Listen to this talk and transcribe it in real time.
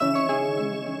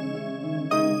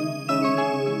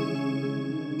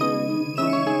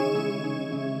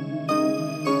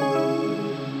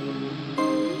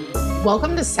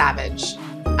Welcome to Savage.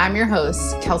 I'm your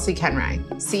host, Kelsey Kenry,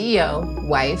 CEO,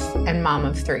 wife, and mom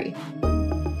of 3.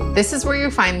 This is where you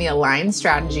find the aligned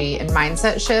strategy and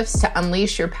mindset shifts to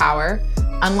unleash your power,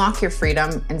 unlock your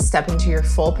freedom, and step into your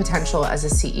full potential as a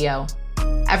CEO.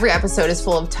 Every episode is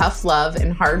full of tough love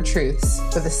and hard truths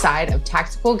with a side of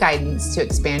tactical guidance to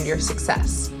expand your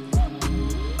success.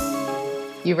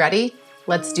 You ready?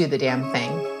 Let's do the damn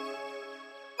thing.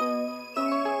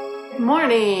 Good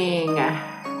morning.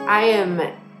 I am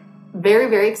very,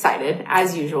 very excited,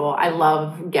 as usual. I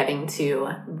love getting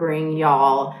to bring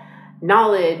y'all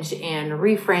knowledge and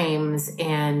reframes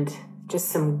and just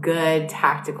some good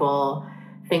tactical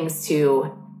things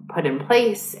to put in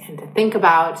place and to think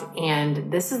about.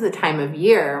 And this is the time of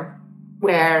year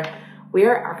where we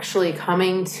are actually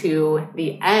coming to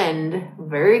the end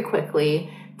very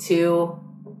quickly to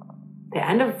the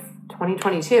end of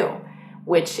 2022.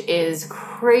 Which is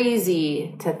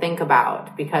crazy to think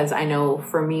about because I know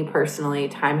for me personally,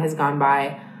 time has gone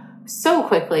by so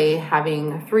quickly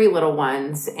having 3 little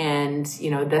ones. And,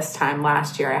 this time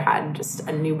last year I had just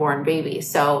a newborn baby.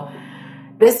 So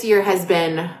this year has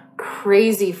been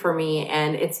crazy for me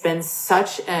and it's been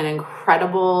such an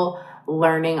incredible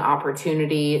learning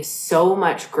opportunity. So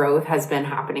much growth has been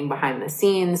happening behind the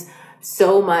scenes.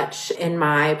 So much in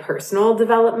my personal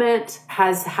development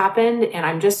has happened, and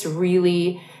I'm just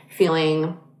really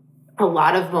feeling a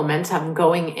lot of momentum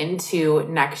going into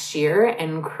next year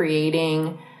and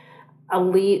creating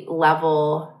elite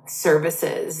level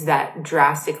services that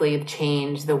drastically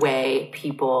change the way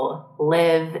people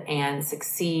live and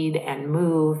succeed and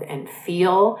move and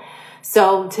feel.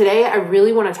 So today I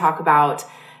really want to talk about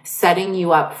setting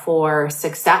you up for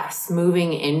success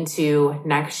moving into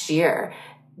next year.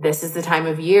 This is the time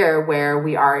of year where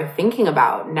we are thinking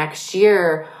about next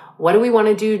year, what do we want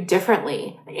to do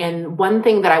differently? And one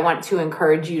thing that I want to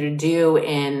encourage you to do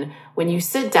when you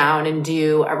sit down and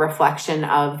do a reflection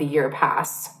of the year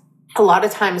past, a lot of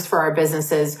times for our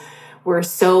businesses, we're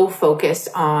so focused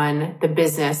on the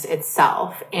business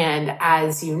itself. And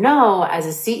as you know, as a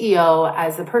CEO,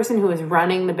 as the person who is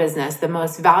running the business, the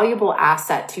most valuable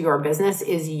asset to your business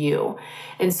is you.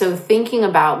 And so thinking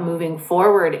about moving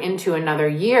forward into another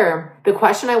year, the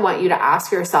question I want you to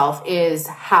ask yourself is,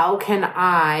 how can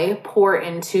I pour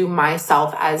into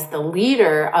myself as the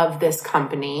leader of this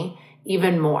company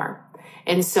even more?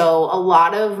 And so a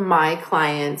lot of my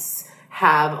clients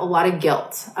have a lot of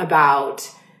guilt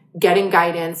about getting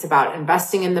guidance, about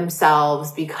investing in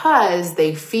themselves, because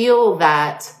they feel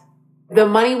that the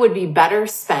money would be better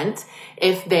spent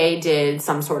if they did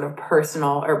some sort of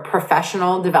personal or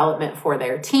professional development for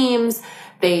their teams.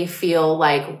 They feel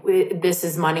like this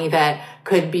is money that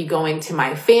could be going to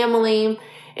my family.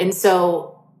 And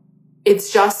so it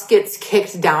just gets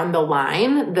kicked down the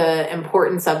line, the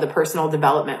importance of the personal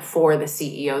development for the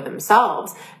CEO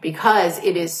themselves, because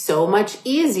it is so much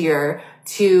easier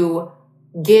to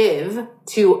give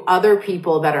to other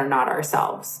people that are not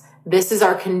ourselves. This is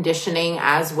our conditioning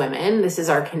as women. This is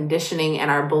our conditioning and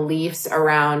our beliefs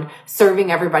around serving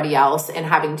everybody else and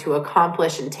having to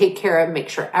accomplish and take care of, make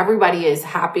sure everybody is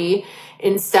happy,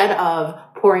 instead of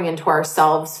pouring into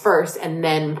ourselves first and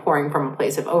then pouring from a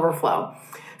place of overflow.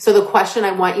 So the question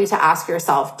I want you to ask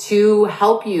yourself to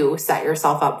help you set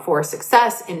yourself up for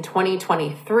success in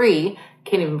 2023,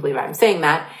 can't even believe I'm saying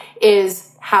that, is,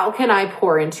 how can I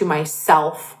pour into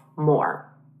myself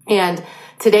more? And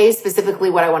today specifically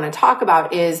what I want to talk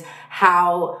about is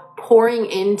how pouring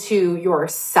into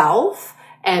yourself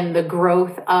and the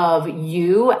growth of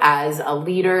you as a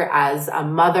leader, as a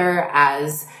mother,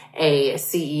 as a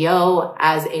CEO,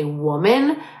 as a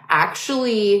woman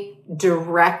actually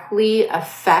directly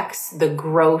affects the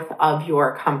growth of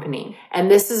your company.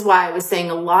 And this is why I was saying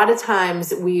a lot of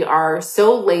times we are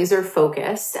so laser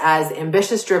focused as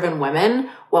ambitious driven women.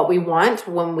 What we want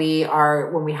when we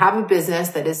have a business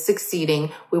that is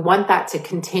succeeding, we want that to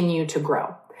continue to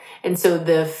grow. And so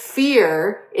the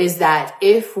fear is that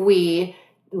if we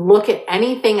look at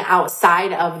anything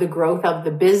outside of the growth of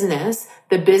the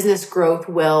business growth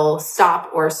will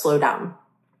stop or slow down.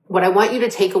 What I want you to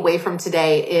take away from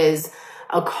today is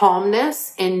a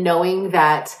calmness in knowing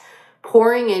that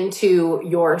pouring into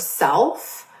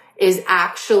yourself is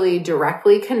actually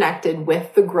directly connected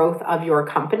with the growth of your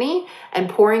company, and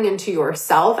pouring into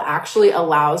yourself actually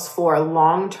allows for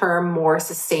long-term, more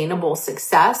sustainable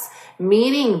success,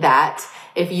 meaning that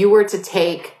if you were to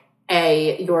take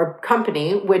your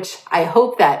company, which I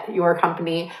hope that your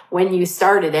company, when you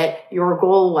started it, your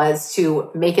goal was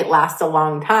to make it last a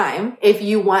long time. If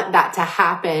you want that to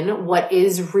happen, what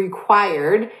is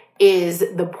required is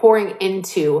the pouring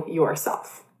into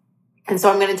yourself. And so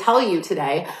I'm going to tell you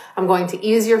today, I'm going to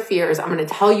ease your fears. I'm going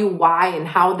to tell you why and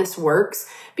how this works,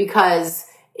 because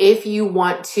if you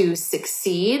want to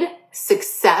succeed,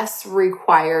 success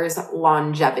requires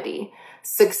longevity.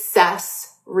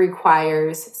 Success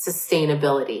requires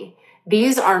sustainability.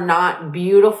 These are not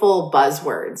beautiful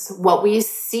buzzwords. What we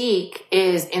seek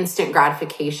is instant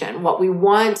gratification. What we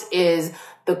want is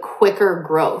the quicker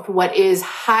growth. What is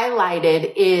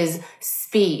highlighted is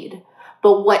speed.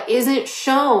 But what isn't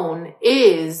shown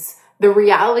is the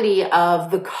reality of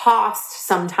the cost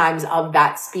sometimes of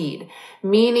that speed.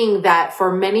 Meaning that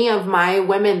for many of my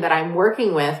women that I'm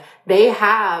working with, they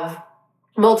have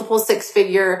multiple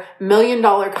six-figure,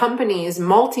 million-dollar companies,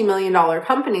 multi-million-dollar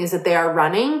companies that they are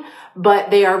running, but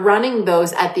they are running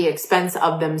those at the expense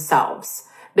of themselves.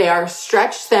 They are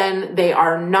stretched thin. They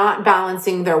are not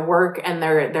balancing their work and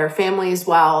their families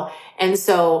well. And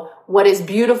so what is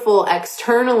beautiful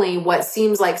externally, what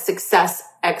seems like success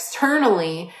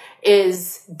externally,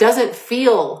 doesn't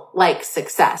feel like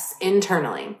success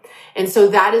internally. And so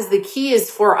that is the key,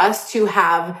 is for us to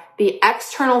have the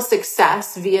external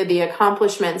success via the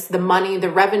accomplishments, the money, the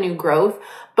revenue growth,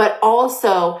 but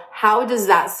also how does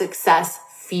that success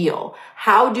feel?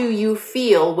 How do you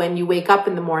feel when you wake up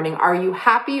in the morning? Are you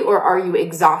happy or are you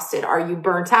exhausted? Are you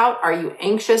burnt out? Are you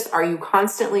anxious? Are you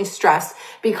constantly stressed?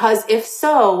 Because if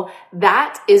so,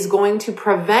 that is going to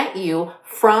prevent you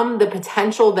from the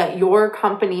potential that your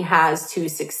company has to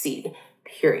succeed,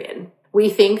 period. We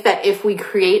think that if we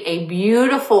create a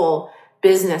beautiful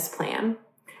business plan,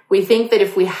 we think that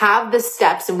if we have the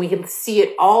steps and we can see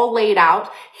it all laid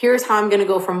out, here's how I'm going to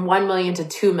go from 1 million to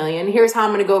 2 million. Here's how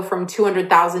I'm going to go from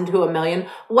 200,000 to 1 million,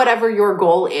 whatever your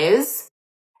goal is.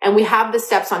 And we have the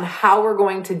steps on how we're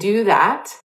going to do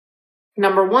that.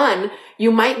 Number one,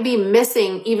 you might be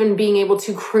missing even being able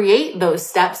to create those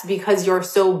steps because you're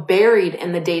so buried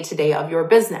in the day-to-day of your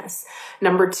business.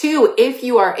 Number two, if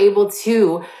you are able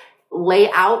to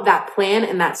lay out that plan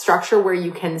and that structure where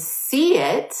you can see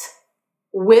it,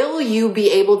 will you be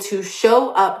able to show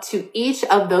up to each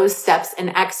of those steps and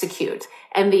execute?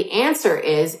 And the answer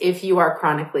is, if you are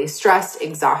chronically stressed,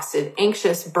 exhausted,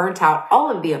 anxious, burnt out,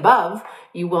 all of the above,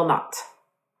 you will not.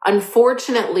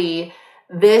 Unfortunately,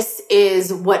 this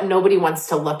is what nobody wants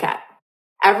to look at.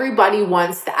 Everybody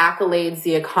wants the accolades,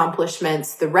 the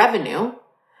accomplishments, the revenue,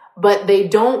 but they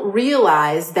don't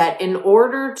realize that in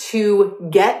order to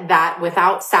get that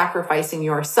without sacrificing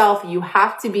yourself, you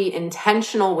have to be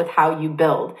intentional with how you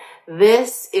build.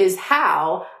 This is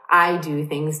how I do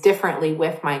things differently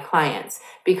with my clients,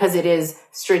 because it is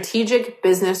strategic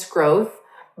business growth,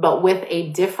 but with a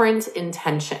different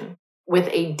intention, with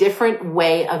a different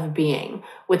way of being,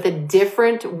 with a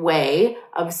different way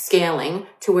of scaling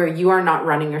to where you are not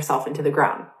running yourself into the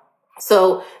ground.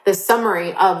 So the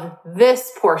summary of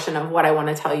this portion of what I want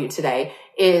to tell you today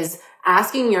is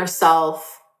asking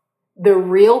yourself the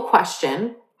real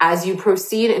question as you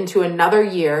proceed into another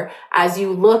year, as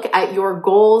you look at your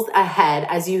goals ahead,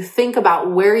 as you think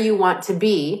about where you want to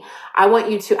be. I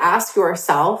want you to ask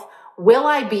yourself, will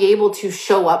I be able to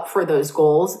show up for those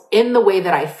goals in the way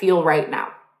that I feel right now?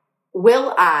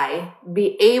 Will I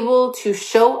be able to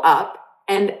show up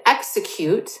and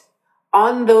execute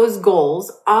on those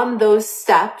goals, on those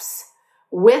steps,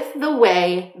 with the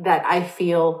way that I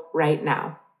feel right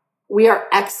now? We are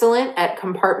excellent at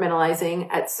compartmentalizing,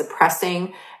 at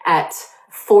suppressing, at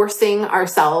forcing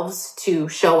ourselves to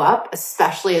show up,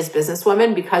 especially as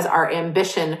businesswomen, because our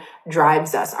ambition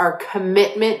drives us. Our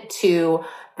commitment to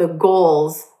the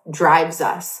goals drives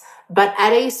us. But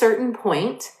at a certain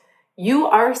point, you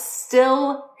are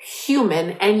still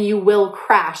human and you will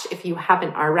crash if you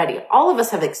haven't already. All of us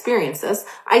have experienced this.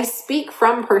 I speak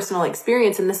from personal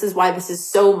experience, and this is why this is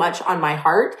so much on my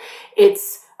heart.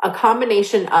 It's a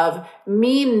combination of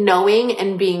me knowing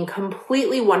and being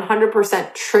completely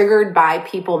 100% triggered by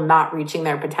people not reaching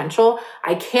their potential.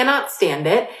 I cannot stand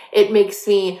it. It makes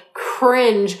me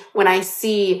cringe when I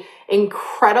see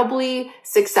incredibly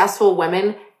successful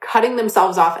women cutting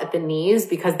themselves off at the knees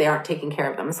because they aren't taking care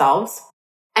of themselves.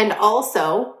 And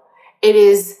also, it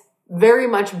is very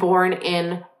much born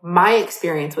in my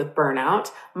experience with burnout,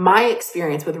 my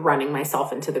experience with running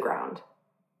myself into the ground,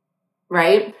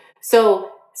 right?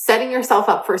 So setting yourself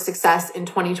up for success in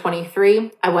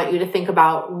 2023, I want you to think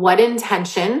about, what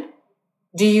intention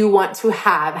do you want to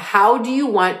have? How do you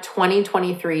want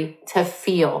 2023 to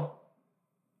feel?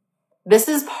 This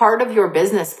is part of your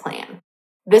business plan.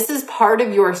 This is part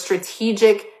of your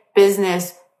strategic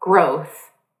business growth,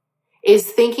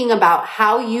 is thinking about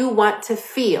how you want to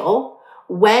feel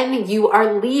when you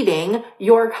are leading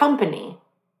your company.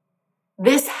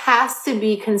 This has to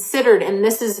be considered, and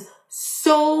this is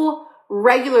so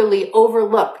regularly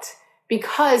overlooked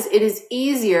because it is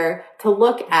easier to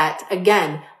look at,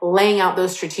 again, laying out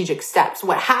those strategic steps.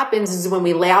 What happens is when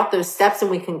we lay out those steps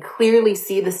and we can clearly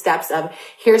see the steps of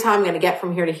here's how I'm going to get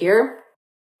from here to here,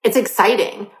 it's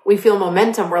exciting. We feel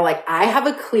momentum. We're like, I have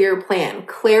a clear plan.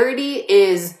 Clarity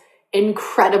is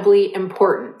incredibly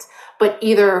important, but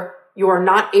either you're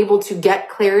not able to get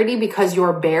clarity because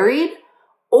you're buried,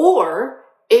 or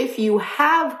if you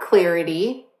have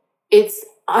clarity, it's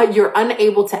you're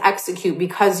unable to execute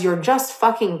because you're just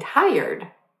fucking tired.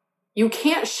 You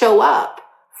can't show up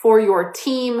for your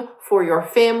team, for your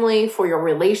family, for your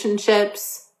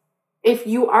relationships if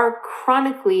you are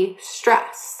chronically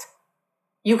stressed.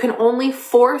 You can only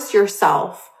force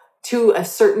yourself to a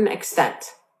certain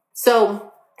extent.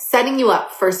 So, setting you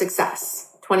up for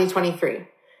success, 2023.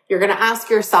 You're going to ask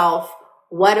yourself,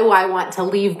 what do I want to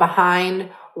leave behind?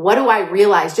 What do I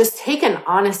realize? Just take an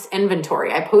honest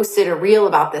inventory. I posted a reel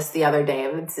about this the other day.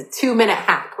 It's a 2-minute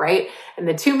hack, right? And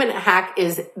the 2-minute hack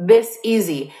is this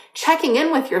easy. Checking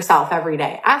in with yourself every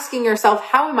day, asking yourself,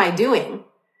 how am I doing?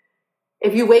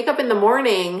 If you wake up in the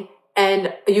morning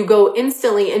and you go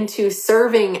instantly into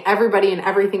serving everybody and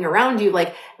everything around you,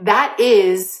 like that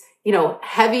is,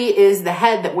 heavy is the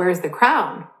head that wears the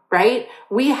crown, right?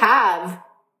 We have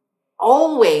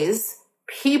always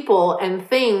people and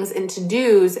things and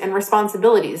to-dos and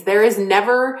responsibilities. There is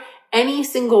never any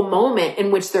single moment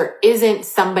in which there isn't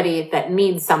somebody that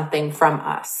needs something from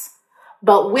us.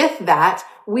 But with that,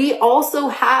 we also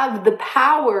have the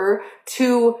power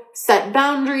to set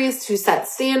boundaries, to set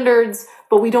standards,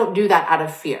 but we don't do that out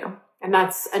of fear. And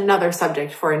that's another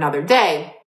subject for another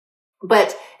day.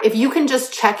 But if you can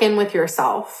just check in with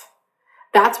yourself,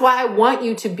 that's why I want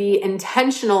you to be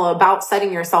intentional about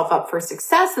setting yourself up for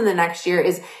success in the next year.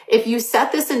 Is if you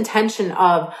set this intention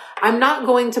of, I'm not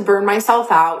going to burn myself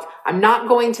out. I'm not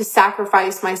going to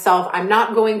sacrifice myself. I'm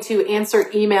not going to answer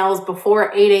emails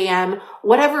before 8 a.m.,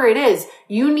 whatever it is,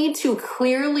 you need to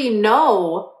clearly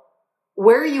know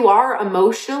where you are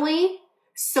emotionally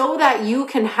so that you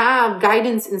can have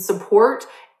guidance and support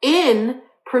in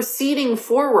proceeding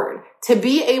forward. To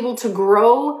be able to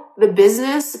grow the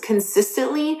business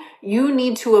consistently, you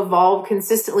need to evolve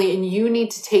consistently and you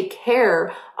need to take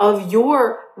care of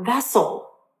your vessel.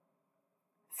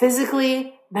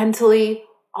 Physically, mentally,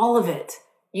 all of it.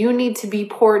 You need to be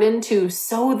poured into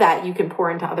so that you can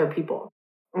pour into other people.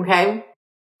 Okay?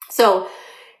 So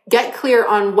get clear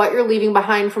on what you're leaving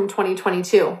behind from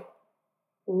 2022.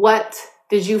 What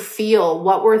did you feel?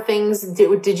 What were things,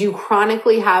 did you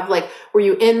chronically have, were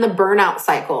you in the burnout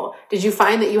cycle? Did you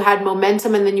find that you had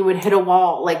momentum and then you would hit a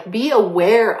wall? Be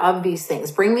aware of these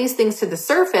things. Bring these things to the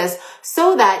surface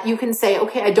so that you can say,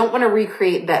 okay, I don't want to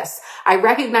recreate this. I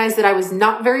recognize that I was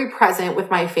not very present with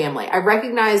my family. I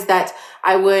recognize that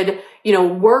I would,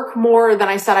 work more than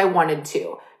I said I wanted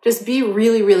to. Just be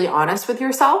really, really honest with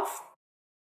yourself.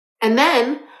 And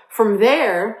then from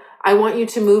there, I want you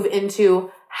to move into,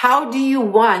 how do you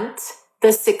want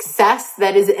the success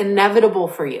that is inevitable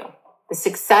for you? The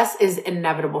success is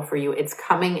inevitable for you. It's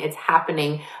coming. It's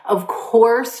happening. Of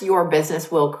course, your business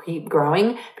will keep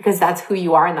growing because that's who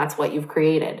you are and that's what you've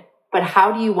created. But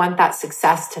how do you want that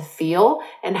success to feel?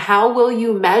 And how will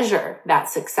you measure that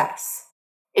success?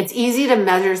 It's easy to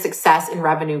measure success in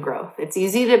revenue growth. It's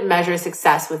easy to measure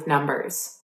success with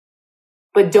numbers.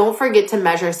 But don't forget to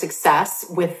measure success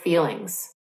with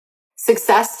feelings.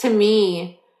 Success to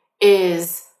me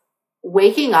is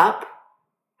waking up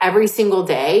every single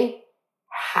day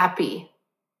happy.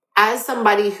 As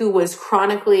somebody who was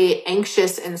chronically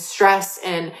anxious and stressed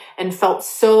and felt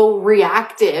so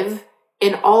reactive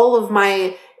in all of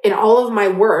my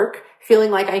work,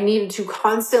 feeling like I needed to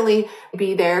constantly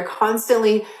be there,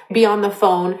 constantly be on the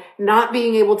phone, not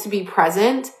being able to be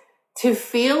present, to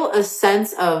feel a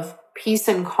sense of peace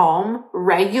and calm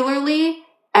regularly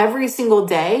every single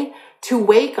day, to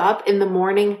wake up in the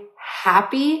morning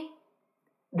happy,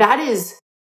 that is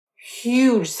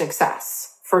huge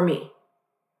success for me.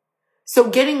 So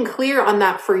getting clear on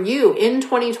that for you in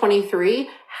 2023,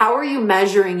 how are you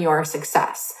measuring your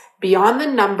success? Beyond the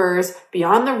numbers,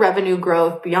 beyond the revenue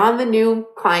growth, beyond the new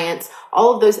clients,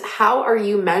 all of those, how are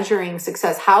you measuring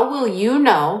success? How will you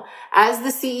know as the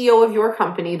CEO of your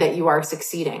company that you are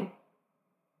succeeding?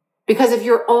 Because if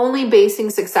you're only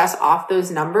basing success off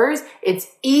those numbers, it's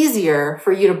easier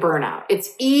for you to burn out.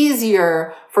 It's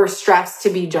easier for stress to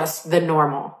be just the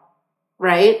normal,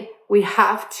 right? We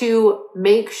have to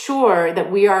make sure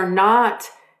that we are not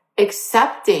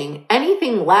accepting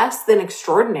anything less than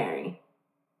extraordinary.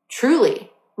 Truly,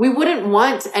 we wouldn't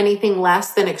want anything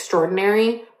less than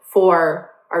extraordinary for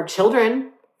our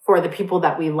children, for the people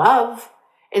that we love.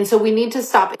 And so we need to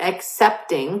stop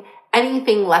accepting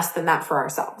anything less than that for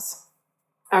ourselves.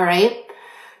 All right.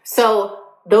 So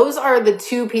those are the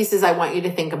two pieces I want you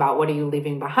to think about. What are you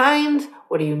leaving behind?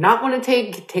 What do you not want to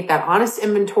take? Take that honest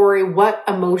inventory. What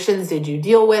emotions did you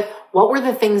deal with? What were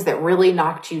the things that really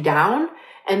knocked you down?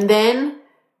 And then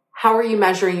how are you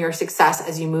measuring your success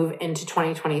as you move into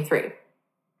 2023?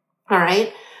 All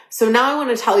right. So now I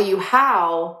want to tell you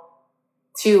how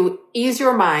to ease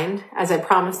your mind, as I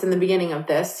promised in the beginning of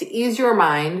this, to ease your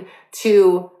mind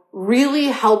to really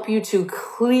help you to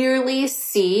clearly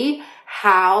see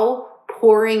how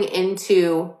pouring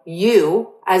into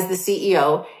you as the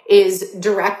CEO is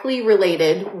directly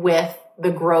related with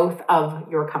the growth of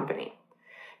your company.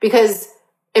 Because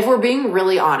if we're being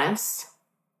really honest,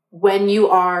 when you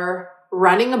are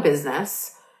running a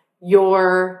business,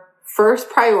 your first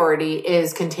priority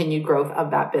is continued growth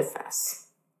of that business.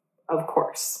 Of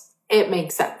course, it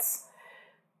makes sense.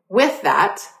 With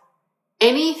that,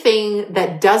 anything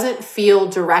that doesn't feel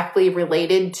directly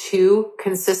related to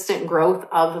consistent growth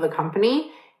of the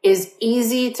company is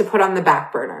easy to put on the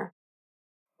back burner,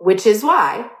 which is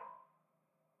why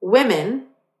women,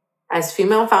 as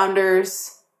female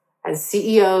founders, as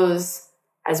CEOs,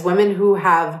 as women who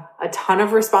have a ton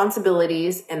of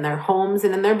responsibilities in their homes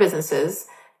and in their businesses,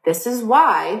 this is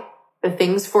why the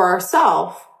things for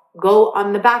ourselves go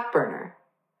on the back burner.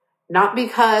 Not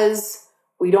because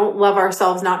we don't love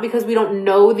ourselves, not because we don't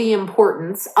know the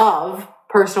importance of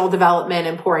personal development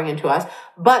and pouring into us,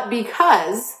 but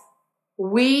because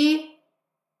we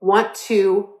want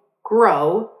to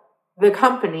grow the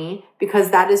company because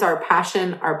that is our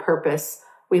passion, our purpose.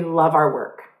 We love our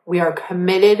work. We are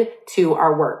committed to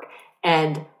our work.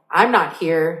 And I'm not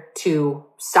here to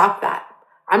stop that.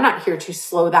 I'm not here to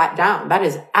slow that down. That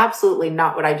is absolutely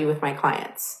not what I do with my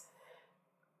clients.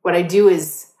 What I do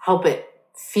is help it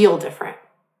feel different.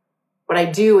 What I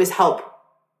do is help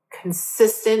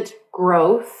consistent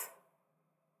growth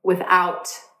without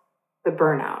the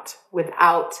burnout,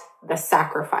 without the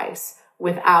sacrifice,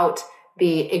 without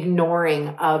the ignoring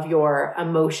of your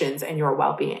emotions and your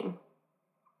well-being.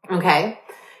 Okay?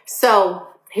 So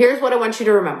here's what I want you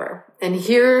to remember. And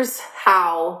here's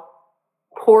how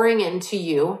pouring into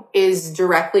you is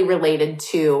directly related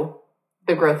to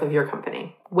the growth of your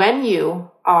company. When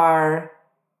you are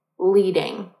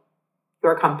leading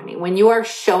your company, when you are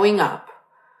showing up,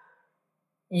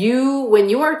 when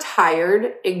you are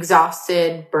tired,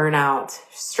 exhausted, burnout,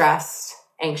 stressed,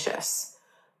 anxious,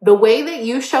 the way that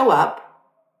you show up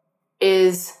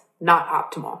is not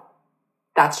optimal.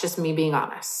 That's just me being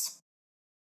honest.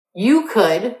 You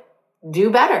could do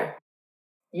better.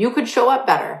 You could show up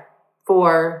better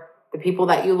for the people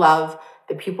that you love,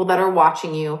 the people that are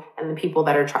watching you, and the people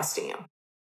that are trusting you.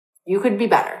 You could be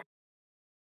better.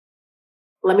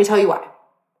 Let me tell you why.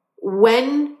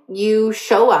 When you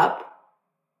show up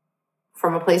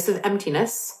from a place of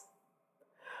emptiness,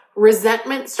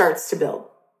 resentment starts to build.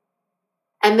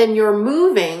 And then you're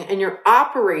moving and you're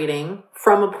operating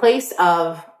from a place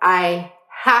of, I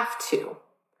have to.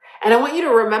 And I want you to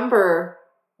remember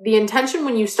the intention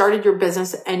when you started your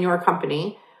business and your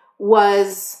company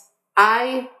was,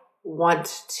 I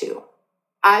want to.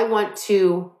 I want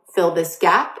to fill this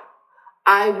gap.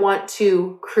 I want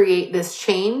to create this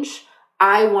change.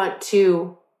 I want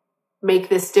to make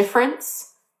this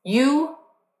difference. You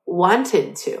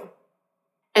wanted to.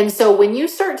 And so when you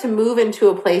start to move into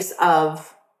a place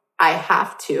of, I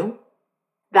have to,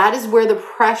 that is where the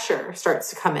pressure starts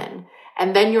to come in.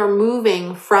 And then you're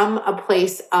moving from a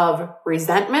place of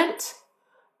resentment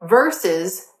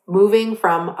versus moving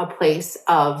from a place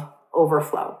of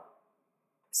overflow.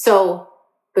 So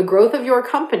the growth of your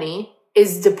company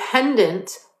is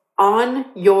dependent on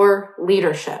your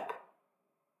leadership.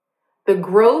 The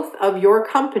growth of your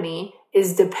company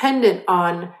is dependent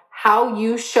on how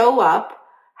you show up,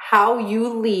 how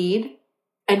you lead,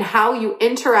 and how you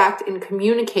interact and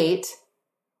communicate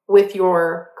with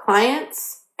your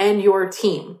clients and your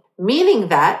team. Meaning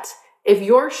that if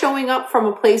you're showing up from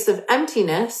a place of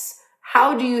emptiness,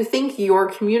 how do you think you're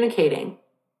communicating?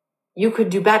 You could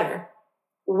do better.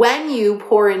 When you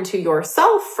pour into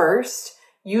yourself first,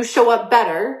 you show up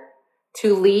better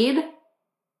to lead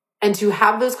and to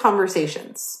have those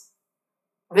conversations.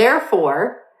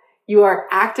 Therefore, you are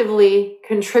actively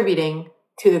contributing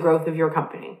to the growth of your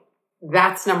company.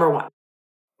 That's number one.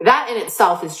 That in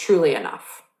itself is truly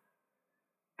enough.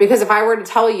 Because if I were to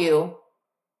tell you,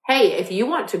 hey, if you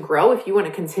want to grow, if you want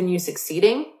to continue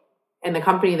succeeding in the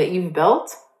company that you've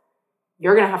built,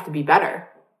 you're going to have to be better.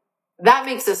 That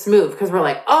makes us move because we're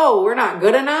like, oh, we're not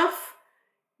good enough.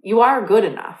 You are good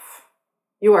enough.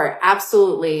 You are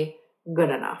absolutely good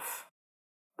enough.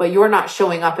 but you're not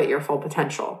showing up at your full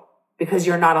potential because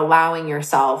you're not allowing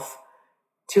yourself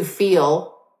to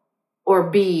feel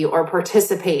or be or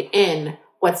participate in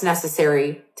what's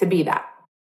necessary to be that.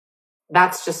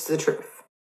 That's just the truth.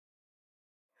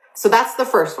 So that's the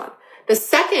first one. The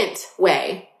second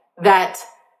way that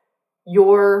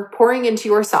you're pouring into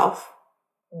yourself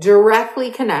directly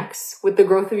connects with the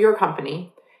growth of your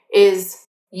company is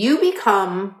you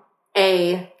become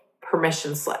a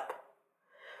permission slip.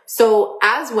 So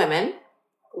as women,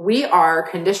 we are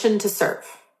conditioned to serve.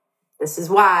 This is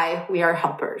why we are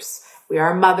helpers. We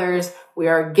are mothers. We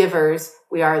are givers.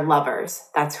 We are lovers.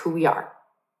 That's who we are.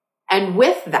 And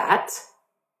with that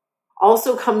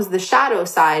also comes the shadow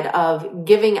side of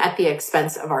giving at the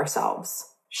expense of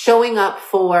ourselves, showing up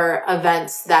for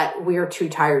events that we're too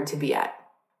tired to be at,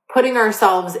 putting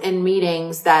ourselves in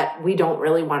meetings that we don't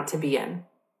really want to be in,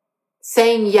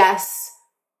 saying yes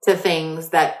to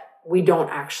things that we don't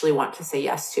actually want to say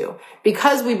yes to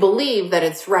because we believe that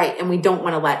it's right and we don't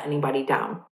want to let anybody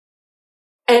down.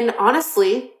 And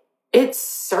honestly, it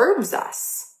serves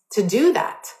us to do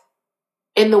that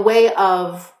in the way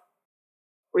of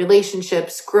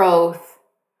relationships, growth.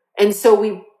 And so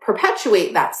we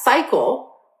perpetuate that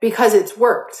cycle because it's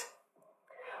worked.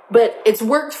 But it's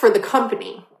worked for the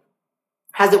company.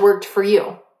 Has it worked for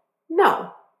you?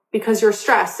 No, because you're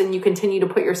stressed and you continue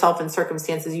to put yourself in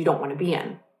circumstances you don't want to be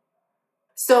in.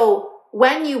 So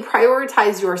when you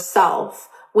prioritize yourself,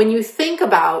 when you think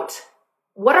about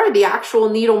what are the actual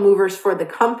needle movers for the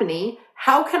company,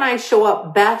 how can I show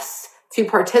up best to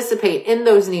participate in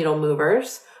those needle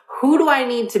movers? Who do I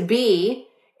need to be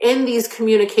in these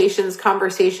communications,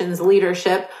 conversations,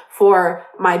 leadership for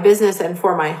my business and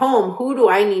for my home? Who do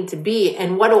I need to be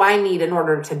and what do I need in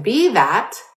order to be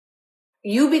that?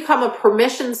 You become a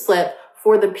permission slip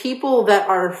for the people that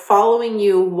are following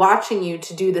you, watching you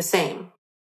to do the same.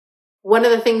 One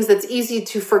of the things that's easy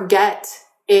to forget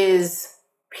is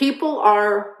people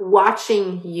are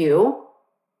watching you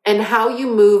and how you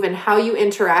move and how you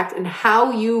interact and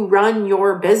how you run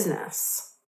your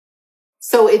business.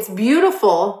 So it's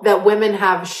beautiful that women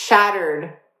have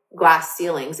shattered glass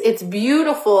ceilings. It's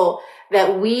beautiful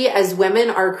that we as women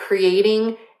are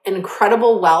creating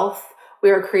incredible wealth.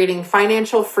 We are creating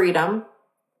financial freedom,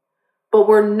 but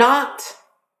we're not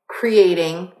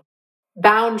creating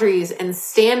boundaries and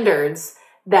standards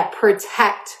that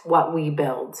protect what we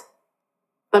build.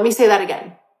 Let me say that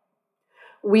again.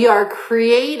 We are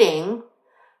creating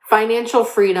financial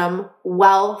freedom,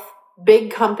 wealth, big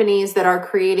companies that are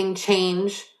creating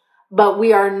change, but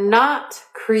we are not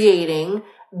creating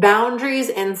boundaries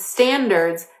and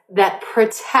standards that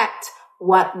protect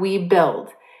what we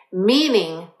build.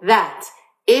 Meaning that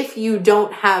if you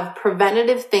don't have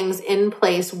preventative things in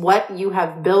place, what you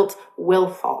have built will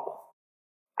fall.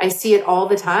 I see it all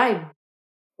the time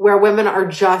where women are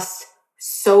just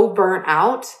so burnt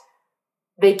out,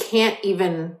 they can't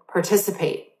even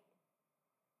participate.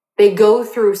 They go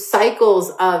through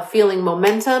cycles of feeling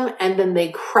momentum and then they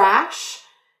crash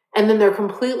and then they're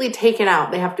completely taken out.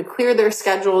 They have to clear their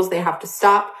schedules. They have to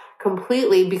stop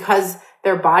completely because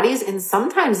their bodies, and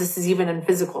sometimes this is even in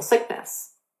physical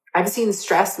sickness. I've seen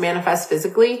stress manifest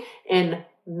physically in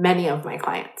many of my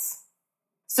clients.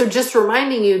 So just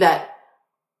reminding you that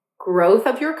growth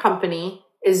of your company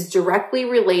is directly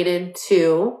related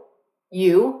to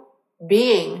you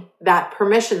being that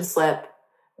permission slip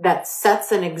that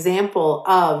sets an example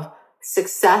of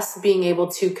success being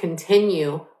able to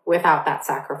continue without that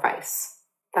sacrifice.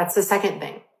 That's the second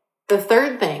thing. The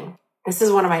third thing, this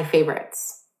is one of my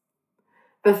favorites.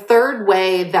 The third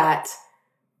way that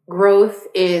growth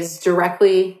is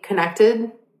directly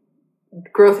connected,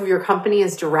 growth of your company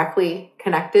is directly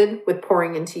connected with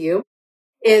pouring into you,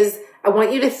 is I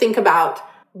want you to think about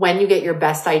when you get your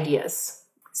best ideas.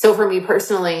 So for me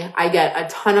personally, I get a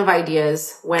ton of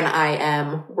ideas when I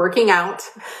am working out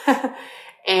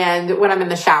and when I'm in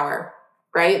the shower,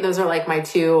 right? Those are like my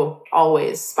two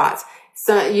always spots.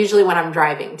 So usually when I'm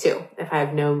driving too, if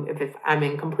I'm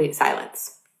in complete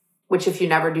silence, which if you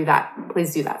never do that,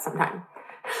 please do that sometime.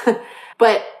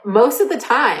 But most of the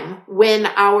time when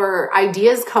our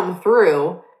ideas come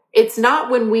through, it's not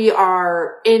when we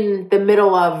are in the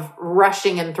middle of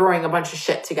rushing and throwing a bunch of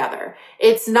shit together.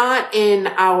 It's not in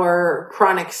our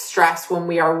chronic stress when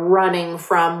we are running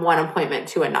from one appointment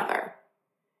to another.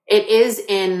 It is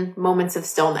in moments of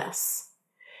stillness.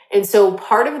 And so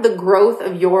part of the growth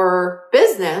of your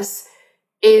business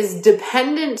is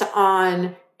dependent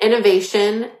on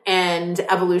innovation and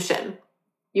evolution.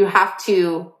 You have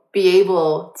to be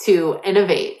able to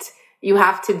innovate. You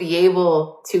have to be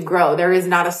able to grow. There is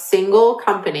not a single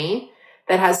company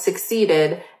that has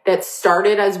succeeded that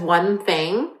started as one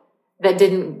thing that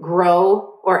didn't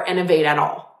grow or innovate at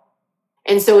all.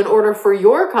 And so in order for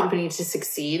your company to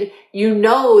succeed, you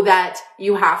know that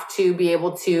you have to be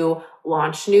able to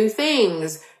launch new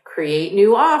things, create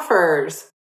new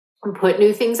offers, put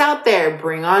new things out there,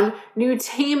 bring on new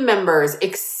team members,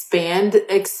 expand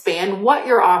what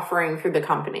you're offering through the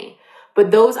company.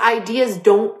 But those ideas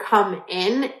don't come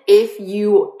in if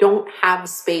you don't have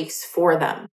space for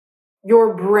them.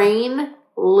 Your brain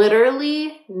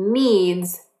literally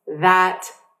needs that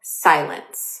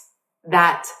silence,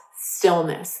 that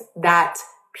stillness, that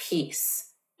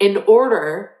peace in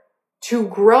order to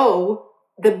grow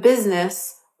the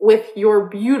business with your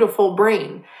beautiful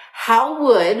brain. How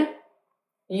would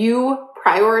you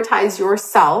prioritize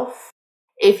yourself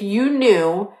if you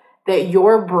knew that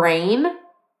your brain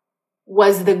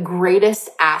was the greatest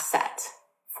asset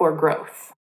for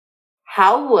growth?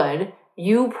 How would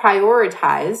you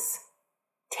prioritize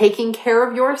taking care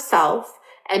of yourself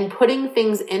and putting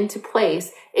things into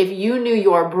place if you knew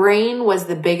your brain was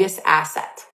the biggest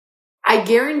asset? I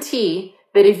guarantee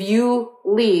that if you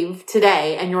leave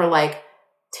today and you're like,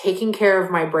 taking care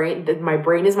of my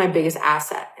brain is my biggest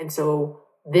asset. And so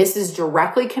this is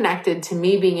directly connected to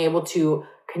me being able to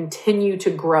continue to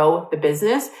grow the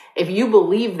business. If you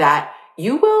believe that,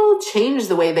 you will change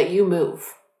the way that you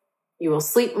move. You will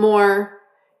sleep more.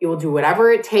 You will do whatever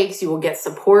it takes. You will get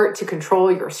support to control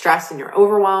your stress and your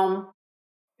overwhelm.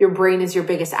 Your brain is your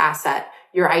biggest asset.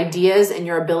 Your ideas and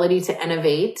your ability to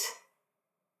innovate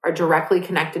are directly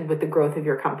connected with the growth of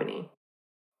your company.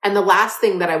 And the last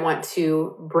thing that I want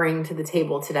to bring to the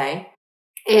table today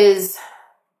is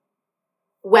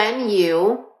when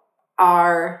you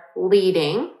are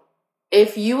leading,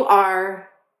 if you are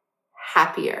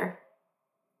happier,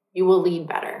 you will lead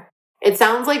better. It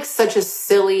sounds like such a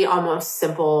silly, almost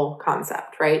simple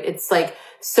concept, right? It's like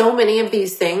so many of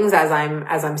these things as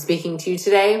I'm speaking to you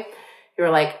today,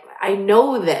 you're like, I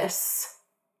know this.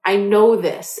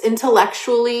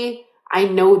 Intellectually, I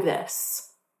know this.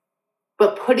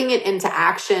 But putting it into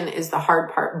action is the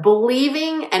hard part.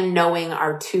 Believing and knowing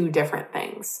are two different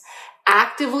things.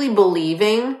 Actively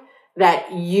believing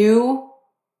that you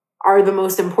are the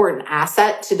most important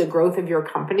asset to the growth of your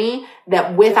company,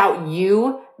 that without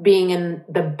you being in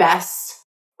the best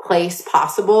place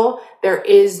possible, there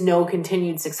is no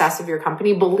continued success of your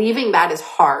company. Believing that is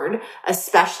hard,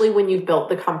 especially when you've built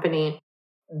the company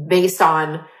based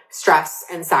on stress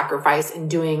and sacrifice and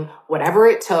doing whatever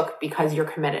it took because you're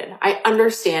committed. I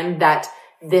understand that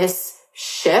this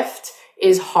shift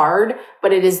is hard,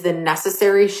 but it is the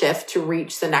necessary shift to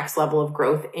reach the next level of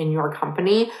growth in your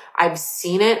company. I've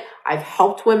seen it. I've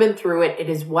helped women through it. It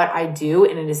is what I do,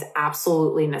 and it is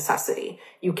absolutely necessity.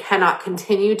 You cannot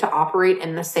continue to operate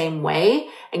in the same way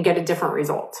and get a different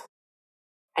result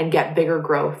and get bigger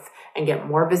growth and get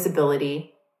more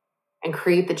visibility and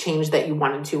create the change that you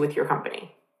wanted to with your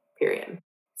company. Period.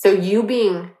 So you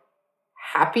being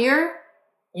happier,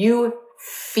 you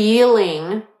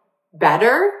feeling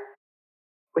better,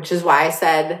 which is why I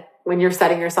said when you're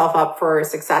setting yourself up for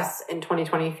success in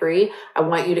 2023, I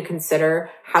want you to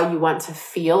consider how you want to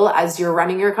feel as you're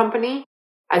running your company,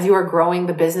 as you are growing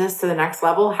the business to the next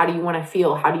level. How do you want to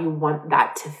feel? How do you want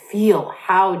that to feel?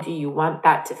 How do you want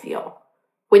that to feel?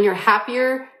 When you're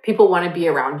happier, people want to be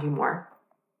around you more.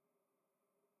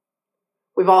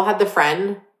 We've all had the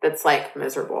friend that's like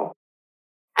miserable.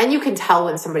 And you can tell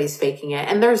when somebody's faking it.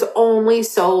 And there's only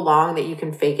so long that you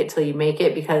can fake it till you make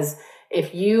it, because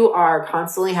if you are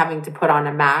constantly having to put on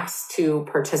a mask to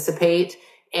participate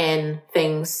in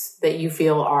things that you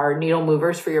feel are needle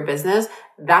movers for your business,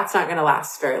 that's not going to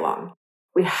last very long.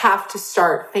 We have to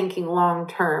start thinking long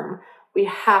term. We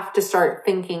have to start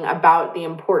thinking about the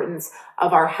importance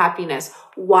of our happiness.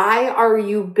 Why are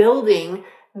you building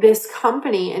this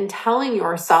company and telling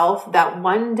yourself that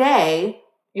one day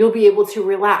you'll be able to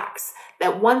relax,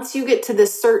 that once you get to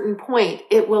this certain point,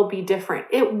 it will be different?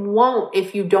 It won't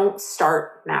if you don't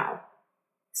start now.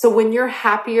 So when you're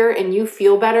happier and you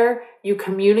feel better, you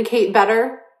communicate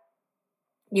better,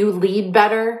 you lead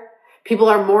better, people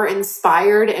are more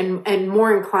inspired and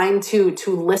more inclined to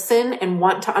listen and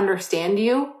want to understand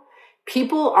you.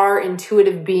 People are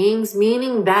intuitive beings,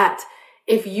 meaning that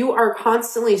if you are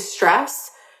constantly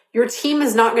stressed, your team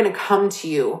is not going to come to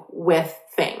you with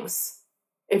things.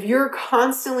 If you're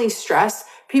constantly stressed,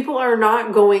 people are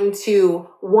not going to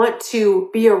want to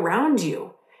be around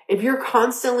you. If you're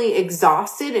constantly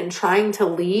exhausted and trying to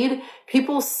lead,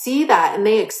 people see that and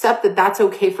they accept that that's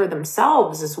okay for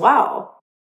themselves as well.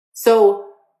 So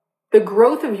the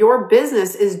growth of your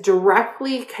business is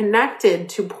directly connected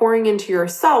to pouring into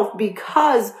yourself,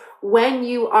 because when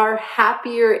you are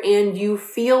happier and you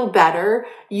feel better,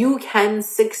 you can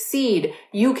succeed.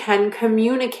 You can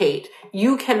communicate.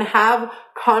 You can have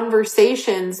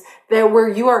conversations where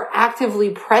you are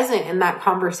actively present in that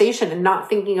conversation and not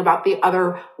thinking about the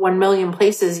other 1 million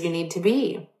places you need to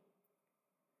be.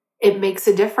 It makes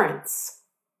a difference.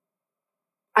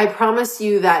 I promise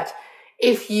you that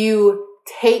if you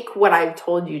take what I've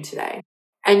told you today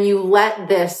and you let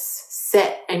this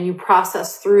sit and you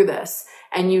process through this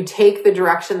and you take the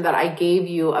direction that I gave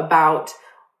you about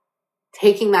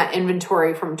taking that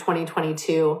inventory from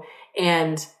 2022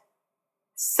 and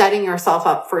setting yourself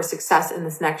up for success in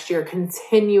this next year,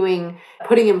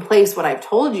 putting in place what I've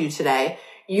told you today,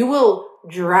 you will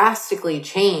drastically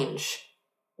change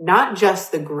not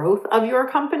just the growth of your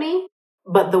company,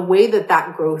 but the way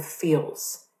that growth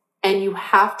feels. And you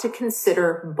have to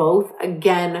consider both,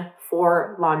 again,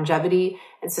 for longevity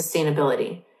and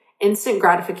sustainability. Instant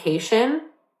gratification,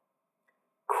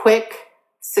 quick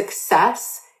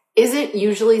success isn't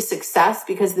usually success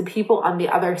because the people on the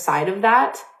other side of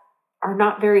that are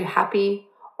not very happy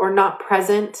or not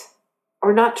present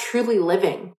or not truly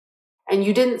living. And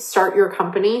you didn't start your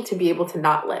company to be able to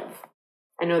not live.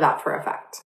 I know that for a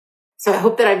fact. So I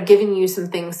hope that I've given you some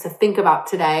things to think about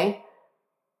today.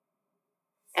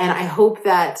 And I hope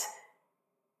that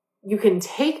you can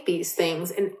take these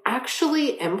things and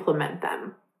actually implement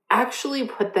them, actually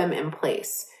put them in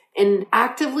place, and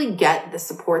actively get the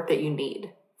support that you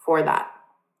need for that.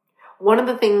 One of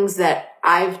the things that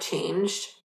I've changed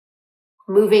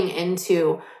moving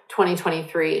into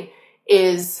 2023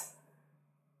 is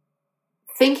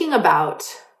thinking about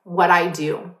what I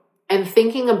do and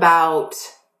thinking about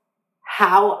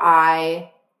how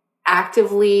I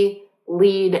actively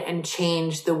lead and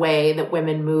change the way that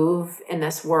women move in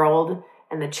this world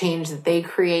and the change that they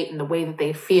create and the way that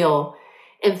they feel,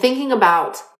 and thinking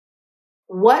about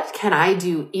what can I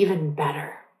do even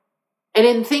better? And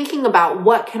in thinking about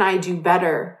what can I do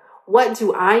better, what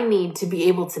do I need to be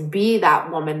able to be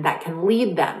that woman that can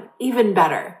lead them even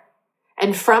better?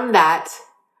 And from that,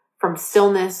 from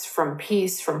stillness, from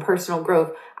peace, from personal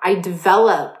growth, I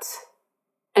developed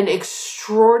an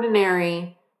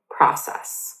extraordinary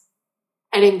process,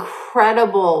 an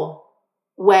incredible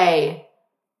way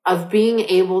of being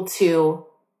able to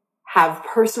have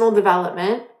personal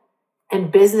development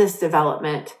and business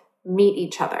development meet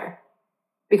each other.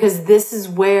 Because this is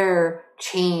where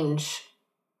change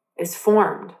is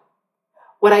formed.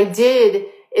 What I did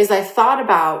is I thought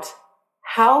about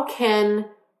how can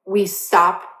we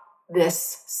stop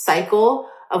this cycle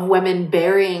of women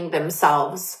burying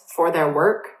themselves for their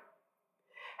work?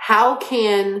 How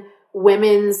can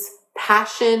women's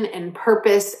passion and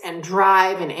purpose and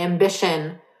drive and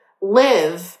ambition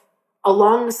live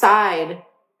alongside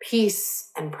peace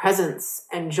and presence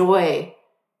and joy?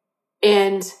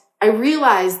 And I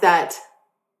realized that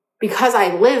because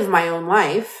I live my own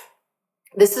life,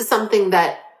 this is something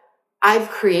that I've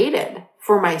created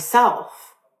for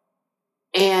myself.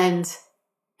 And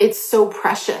it's so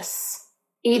precious.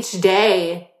 Each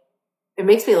day, it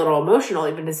makes me a little emotional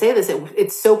even to say this.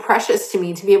 It's so precious to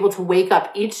me to be able to wake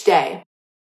up each day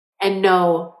and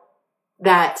know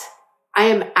that I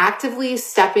am actively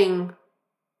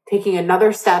taking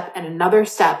another step and another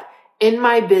step in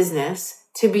my business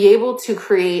to be able to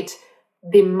create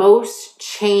the most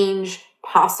change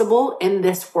possible in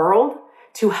this world,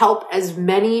 to help as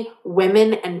many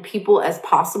women and people as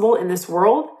possible in this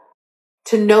world,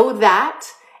 to know that,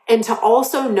 and to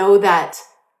also know that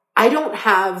I don't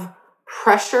have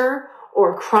pressure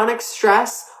or chronic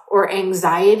stress or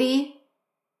anxiety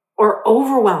or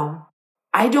overwhelm.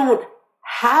 I don't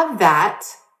have that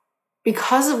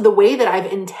because of the way that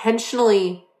I've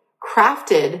intentionally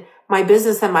crafted my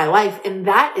business and my life. And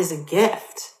that is a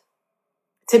gift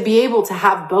to be able to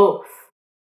have both.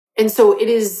 And so it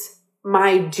is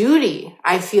my duty,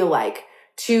 I feel like,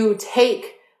 to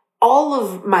take all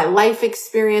of my life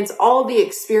experience, all the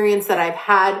experience that I've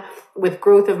had with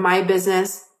growth of my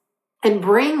business, and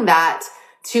bring that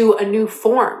to a new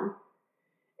form.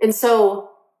 And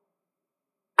so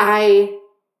I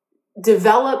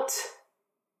developed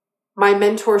my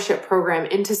mentorship program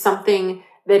into something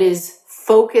that is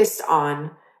focused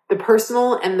on the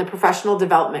personal and the professional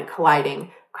development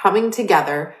colliding, coming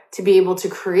together to be able to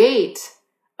create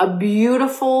a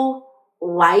beautiful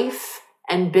life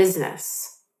and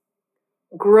business.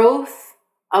 Growth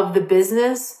of the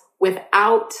business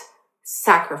without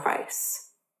sacrifice.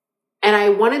 And I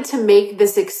wanted to make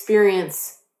this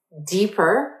experience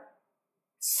deeper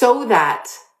so that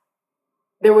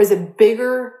there was a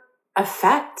bigger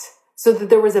effect, so that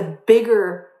there was a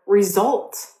bigger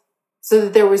result, so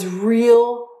that there was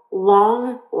real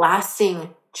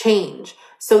long-lasting change,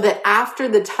 so that after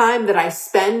the time that I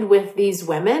spend with these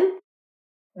women,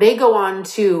 they go on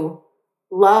to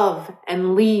love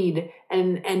and lead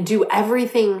and do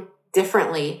everything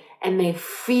differently, and they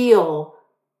feel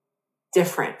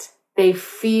different. They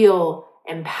feel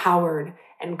empowered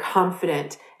and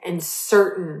confident and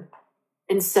certain,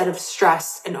 instead of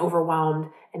stressed and overwhelmed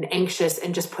and anxious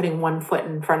and just putting one foot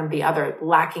in front of the other,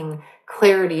 lacking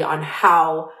clarity on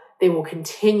how they will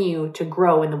continue to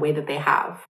grow in the way that they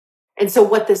have. And so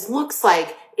what this looks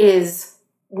like is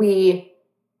we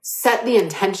set the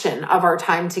intention of our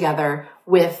time together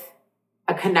with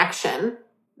a connection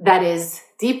that is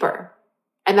deeper,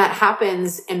 and that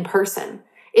happens in person.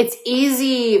 It's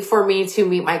easy for me to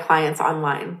meet my clients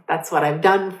online. That's what I've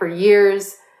done for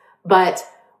years. But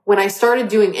when I started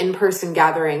doing in-person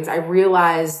gatherings, I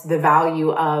realized the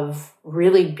value of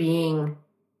really being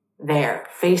there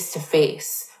face to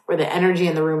face, where the energy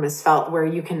in the room is felt, where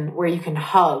you can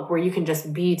hug, where you can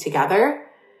just be together.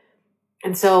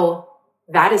 And so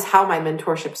that is how my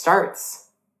mentorship starts.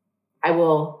 I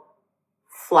will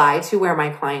fly to where my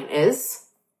client is.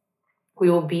 We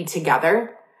will be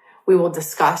together. We will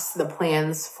discuss the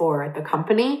plans for the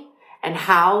company and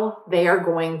how they are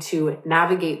going to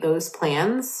navigate those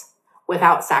plans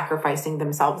without sacrificing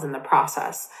themselves in the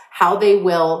process. How they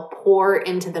will pour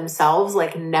into themselves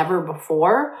like never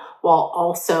before, while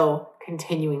also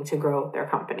continuing to grow their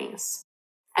companies.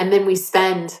 And then we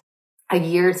spend a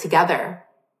year together,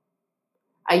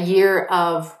 a year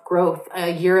of growth, a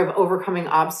year of overcoming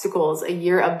obstacles, a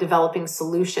year of developing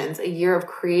solutions, a year of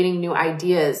creating new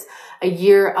ideas, a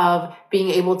year of being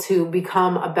able to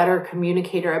become a better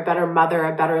communicator, a better mother,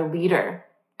 a better leader.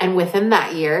 And within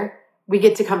that year, we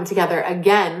get to come together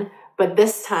again, but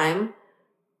this time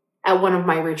at one of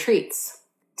my retreats,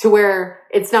 to where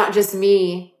it's not just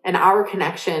me and our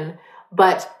connection,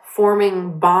 but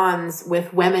forming bonds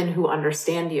with women who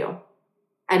understand you.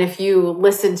 And if you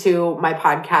listen to my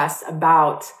podcast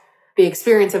about the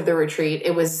experience of the retreat,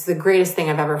 it was the greatest thing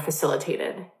I've ever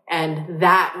facilitated. And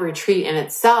that retreat in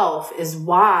itself is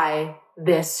why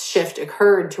this shift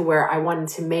occurred, to where I wanted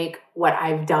to make what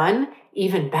I've done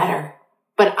even better.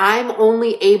 But I'm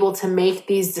only able to make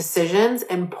these decisions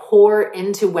and pour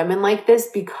into women like this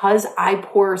because I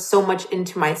pour so much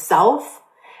into myself.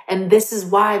 And this is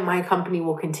why my company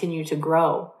will continue to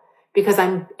grow, because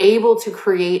I'm able to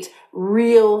create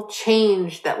real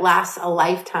change that lasts a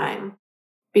lifetime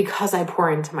because I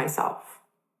pour into myself.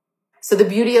 So the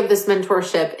beauty of this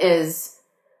mentorship is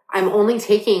I'm only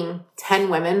taking 10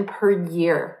 women per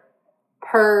year.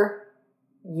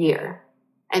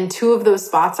 And 2 of those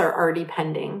spots are already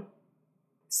pending.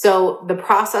 So the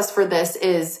process for this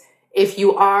is, if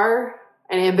you are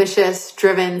an ambitious,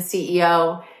 driven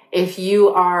CEO, if you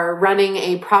are running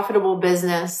a profitable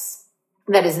business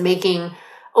that is making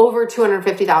over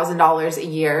 $250,000 a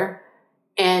year,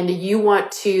 and you want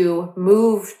to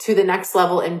move to the next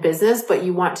level in business, but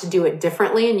you want to do it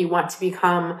differently, and you want to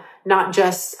become not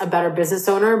just a better business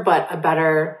owner, but a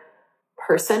better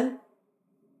person,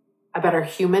 a better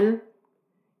human.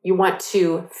 You want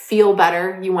to feel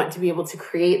better. You want to be able to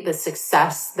create the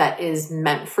success that is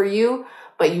meant for you,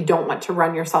 but you don't want to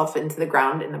run yourself into the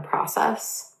ground in the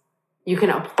process. You can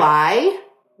apply.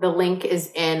 The link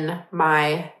is in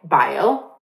my bio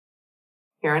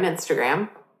here on Instagram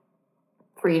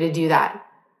for you to do that.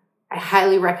 I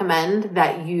highly recommend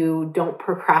that you don't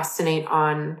procrastinate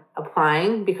on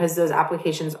applying, because those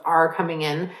applications are coming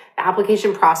in. The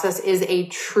application process is a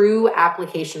true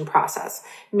application process,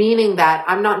 meaning that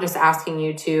I'm not just asking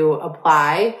you to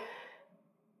apply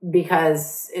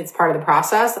because it's part of the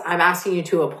process. I'm asking you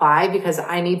to apply because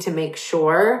I need to make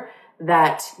sure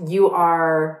that you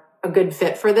are a good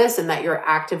fit for this and that you're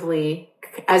actively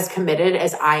as committed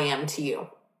as I am to you.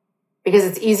 Because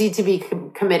it's easy to be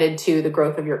committed to the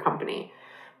growth of your company,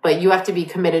 but you have to be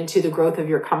committed to the growth of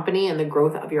your company and the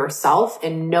growth of yourself.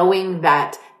 And knowing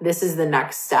that this is the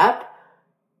next step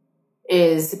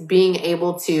is being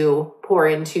able to pour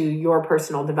into your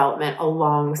personal development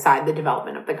alongside the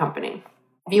development of the company.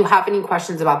 If you have any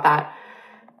questions about that,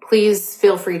 please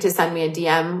feel free to send me a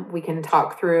DM. We can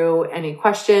talk through any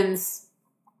questions.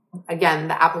 Again,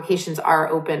 the applications are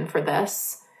open for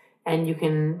this, and you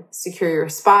can secure your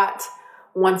spot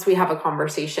once we have a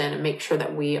conversation and make sure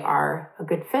that we are a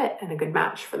good fit and a good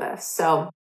match for this. So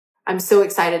I'm so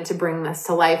excited to bring this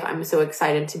to life. I'm so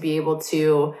excited to be able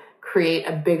to create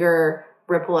a bigger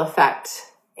ripple effect.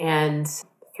 And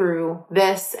through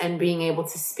this and being able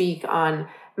to speak on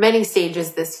many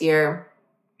stages this year,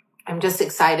 I'm just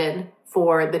excited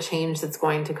for the change that's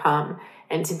going to come,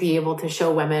 and to be able to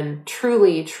show women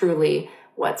truly, truly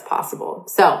what's possible.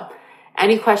 So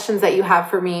any questions that you have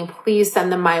for me, please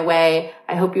send them my way.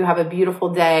 I hope you have a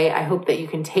beautiful day. I hope that you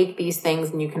can take these things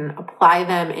and you can apply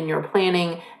them in your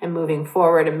planning and moving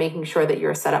forward and making sure that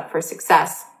you're set up for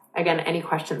success. Again, any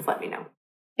questions, let me know.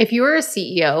 If you are a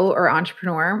CEO or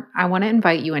entrepreneur, I want to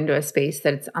invite you into a space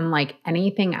that's unlike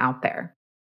anything out there.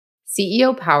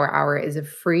 CEO Power Hour is a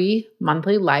free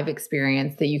monthly live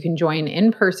experience that you can join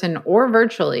in person or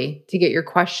virtually to get your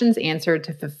questions answered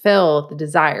to fulfill the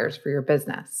desires for your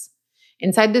business.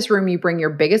 Inside this room, you bring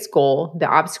your biggest goal, the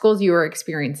obstacles you are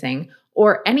experiencing,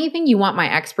 or anything you want my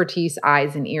expertise,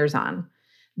 eyes, and ears on.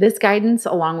 This guidance,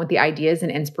 along with the ideas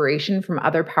and inspiration from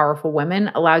other powerful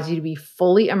women, allows you to be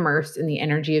fully immersed in the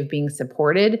energy of being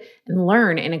supported and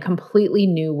learn in a completely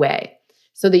new way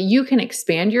so that you can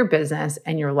expand your business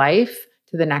and your life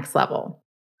to the next level.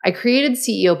 I created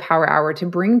CEO Power Hour to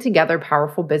bring together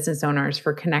powerful business owners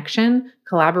for connection,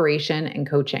 collaboration, and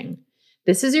coaching.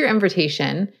 This is your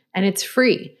invitation, and it's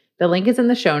free. The link is in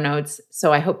the show notes,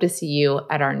 so I hope to see you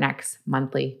at our next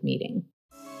monthly meeting.